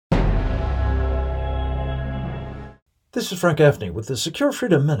This is Frank Gaffney with the Secure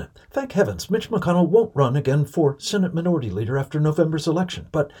Freedom Minute. Thank heavens, Mitch McConnell won't run again for Senate Minority Leader after November's election,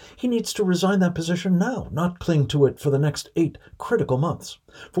 but he needs to resign that position now, not cling to it for the next 8 critical months.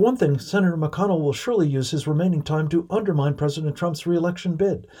 For one thing, Senator McConnell will surely use his remaining time to undermine President Trump's re-election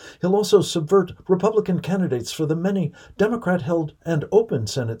bid. He'll also subvert Republican candidates for the many Democrat-held and open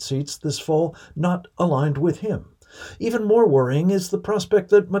Senate seats this fall not aligned with him. Even more worrying is the prospect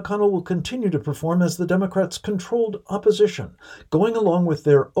that McConnell will continue to perform as the Democrats' controlled opposition, going along with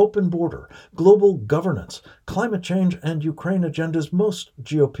their open border, global governance, climate change, and Ukraine agendas most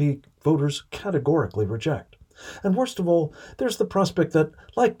GOP voters categorically reject. And worst of all, there's the prospect that,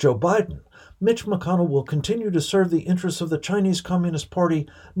 like Joe Biden, Mitch McConnell will continue to serve the interests of the Chinese Communist Party,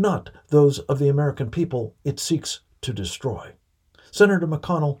 not those of the American people it seeks to destroy. Senator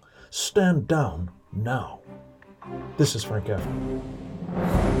McConnell, stand down now. This is Frank Gaffney.